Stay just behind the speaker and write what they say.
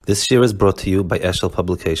This year is brought to you by Eshel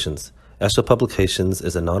Publications. Eshel Publications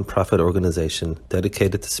is a non-profit organization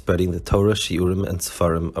dedicated to spreading the Torah, Shiurim, and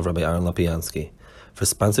Sefarim of Rabbi Aaron Lapiansky. For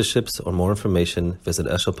sponsorships or more information, visit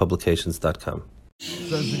eshelpublications.com. It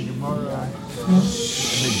says in Gemara,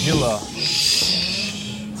 Megillah,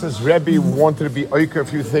 it says Rebbe wanted to be oika a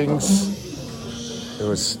few things. There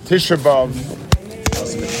was Tisha B'Av, there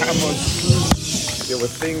was Mekamos, there were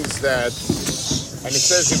things that, and it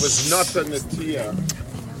says it was not a Netiyah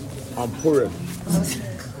on Purim.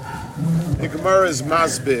 The Gemara is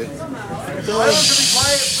Masbeh.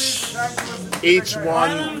 Each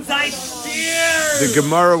one, the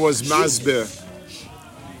Gemara was Masbeh.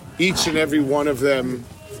 Each and every one of them,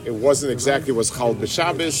 it wasn't exactly, it was Chal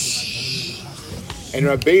B'Shabbos. And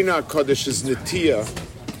Rabbeinu HaKodesh's Netiyah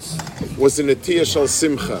was the Netiyah Shel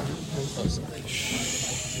Simcha.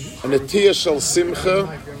 A Netiyah Shel Simcha,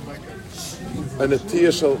 a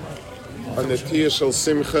Netiyah Shel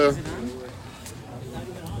Simcha,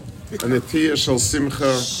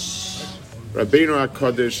 Rabbeinu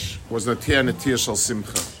HaKodesh was Netiyah Shel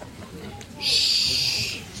Simcha.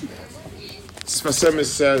 Sfas Emes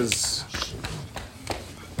says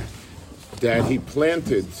that he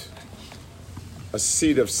planted a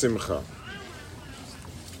seed of Simcha.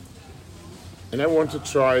 And I want to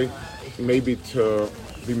try maybe to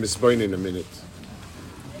be misbein in a minute.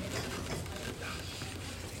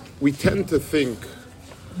 We tend to think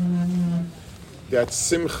that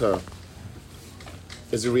Simcha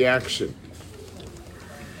is a reaction.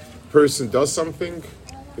 A person does something,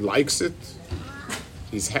 he likes it,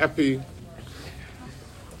 he's happy,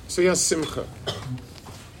 so he has Simcha.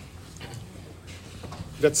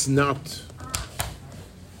 That's not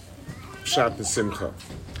Pshat and Simcha.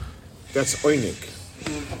 That's Oinik.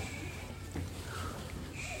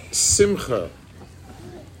 Simcha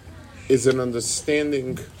is an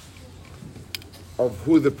understanding of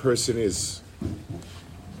who the person is.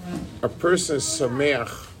 A person is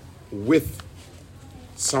sameach with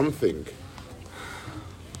something.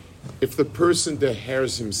 If the person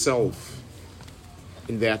dehares himself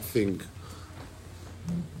in that thing,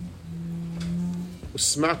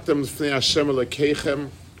 Usmaktam Fnei Hashem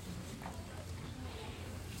Elokeichem,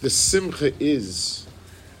 the simcha is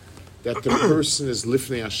that the person is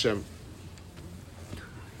Lifnei Hashem.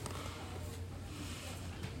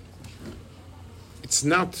 It's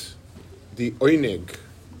not the oineg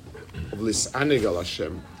of Lisanig al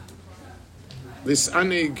Hashem.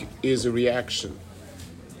 Lisanig is a reaction.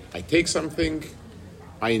 I take something,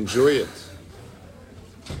 I enjoy it.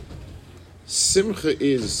 Simcha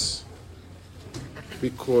is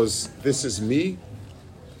because this is me,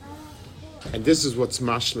 and this is what's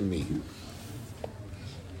mashlim me.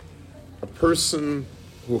 A person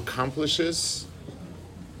who accomplishes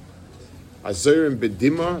Azorim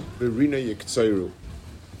bedima berina yektzayru.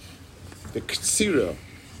 The ktsira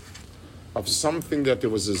of something that there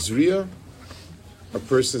was a zriya, a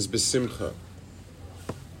person is besimcha.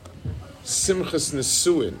 Simchas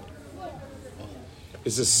nesuin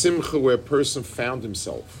is a simcha where a person found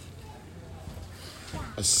himself.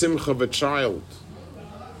 A simcha of a child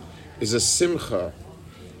is a simcha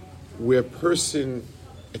where a person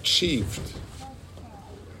achieved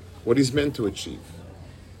what he's meant to achieve.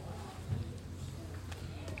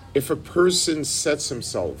 If a person sets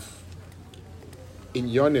himself in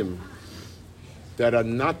yonim that are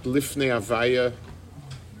not lifnei avaya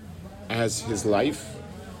as his life,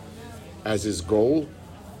 as his goal,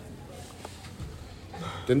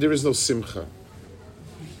 then there is no simcha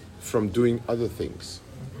from doing other things.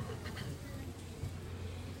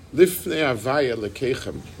 Lifnei avaya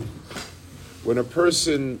lekeichem, when a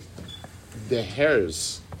person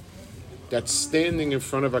dehares that standing in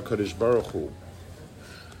front of HaKadosh Baruch Hu,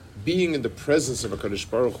 being in the presence of HaKadosh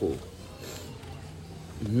Baruch Hu,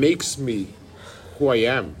 makes me who I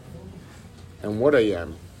am and what I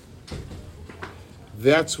am,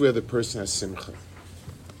 that's where the person has simcha.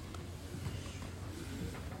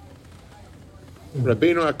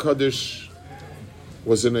 Rabbeinu HaKodesh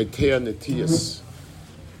was an Eitei Netiyas.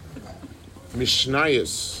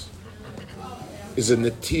 Mishnayos is a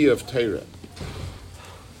Netiyah of Torah.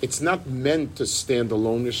 It's not meant to stand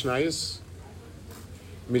alone, Mishnayos.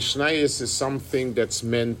 Mishnayos is something that's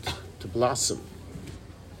meant to blossom.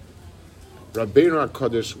 Rabbeinu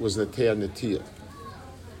HaKodesh was Netei Netiyah.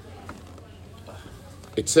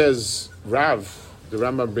 It says, Rav, the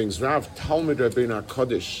Rambam brings, Rav, Talmud Rabbeinu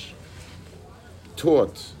HaKodesh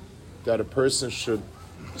taught that a person should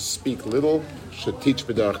speak little, should teach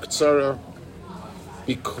b'darach ktsara,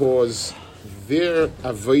 because their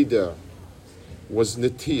avodah was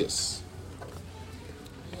netiyas.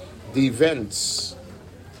 The events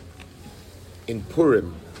in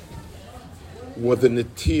Purim were the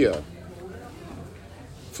Netiyah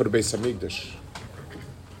for the Beis Hamikdash.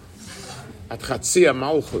 At Chatzia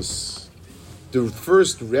Malchus, the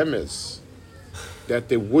first remez that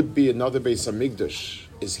there would be another Beis Hamikdash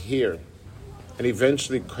is here. And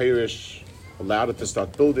eventually Koresh allowed it to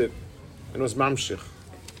start building it, and it was Mamshich.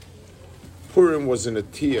 Purim was an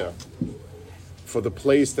Netiyah for the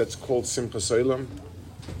place that's called Simchas Olam,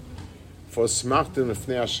 for Smachtim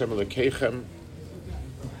Lefnei Hashem Elokeichem,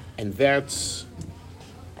 and that's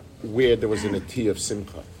where there was a Netiyah of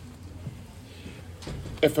Simcha.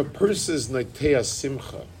 If a person is Netiyah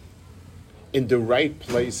Simcha in the right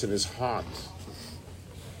place in his heart,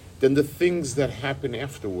 then the things that happen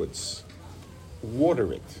afterwards,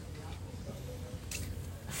 water it,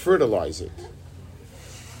 fertilize it,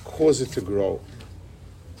 cause it to grow.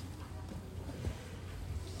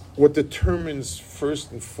 What determines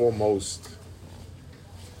first and foremost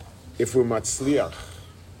if we're matzliach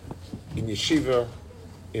in yeshiva,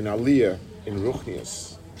 in aliyah, in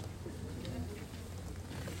ruchnias,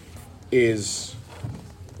 is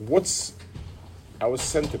what's our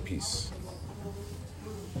centerpiece?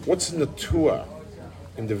 What's natua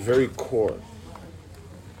in the very core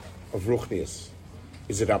of ruchnias?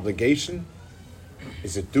 Is it obligation?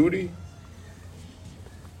 Is it duty?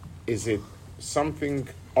 Is it something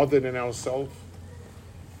other than ourselves?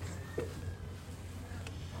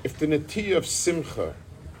 If the Netiyah of Simcha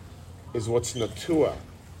is what's natua,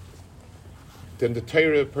 then the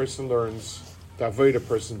Torah a person learns, the avodah a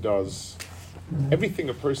person does, everything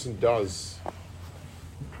a person does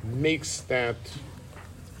makes that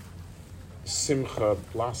Simcha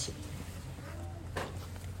blossom.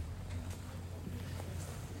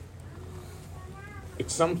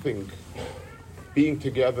 It's something, being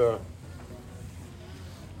together,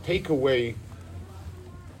 take away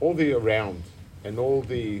all the around and all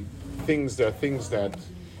the things that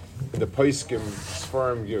in the Poskim,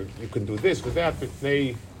 Sfarim, you can do this, with that,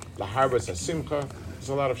 B'tnei Laharbas HaSimcha. There's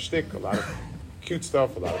a lot of shtick, a lot of cute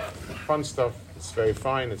stuff, a lot of fun stuff. It's very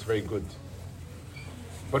fine, it's very good.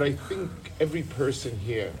 But I think every person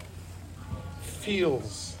here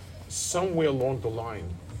feels somewhere along the line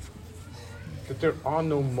that there are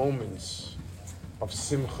no moments of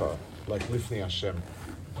simcha like Lifnei Hashem.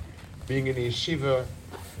 Being in the yeshiva,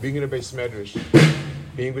 being in a Beis Medrash,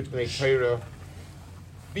 being with Bnei Torah,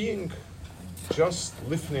 being just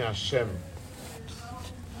Lifnei Hashem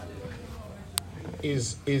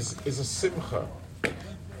is a simcha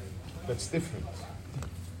that's different.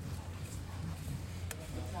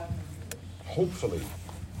 Hopefully,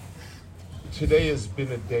 today has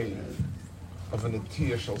been a day of an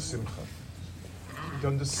Netiyah Shel Simcha. The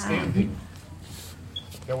understanding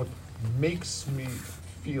that what makes me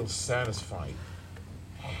feel satisfied,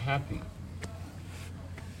 happy,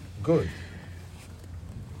 good,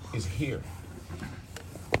 is here.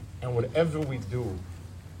 And whatever we do,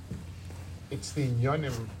 it's the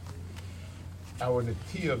inyanim, our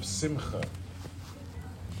Netiyah of Simcha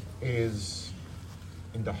is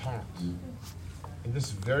in the heart, in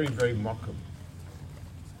this very, very makom.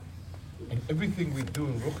 And everything we do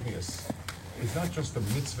in Ruchnias is not just a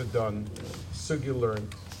mitzvah done, sugya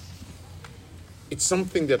learned. It's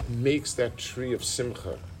something that makes that tree of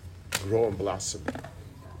Simcha grow and blossom.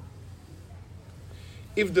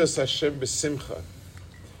 If does Hashem b'simcha,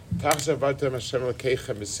 tachzavatem Hashem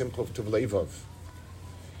l'keichem b'simcha v'tuv leivav.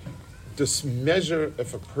 This measure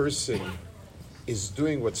if a person is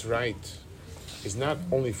doing what's right is not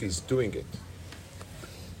only if he's doing it,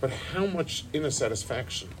 but how much inner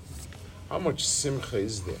satisfaction, how much simcha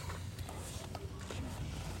is there.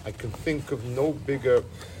 I can think of no bigger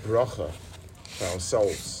bracha for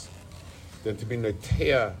ourselves than to be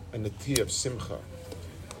Netiyah and Netiyah of simcha.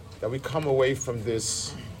 That we come away from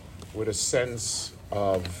this with a sense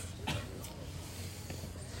of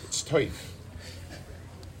it's toif.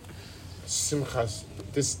 Simcha,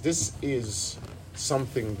 this is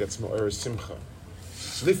something that's more simcha.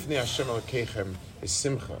 Lifnei Hashem Elokeichem is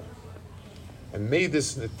simcha. And may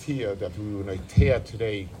this Netiyah that we will Netiyah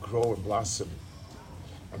today grow and blossom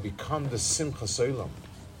and become the Simcha Solam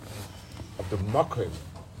of the Makom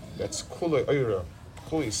that's Kulei Oira,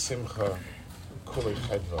 Kulei Simcha, Kulei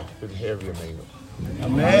Chedva, B'nher Yameinu.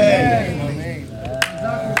 Amen.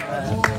 Amen.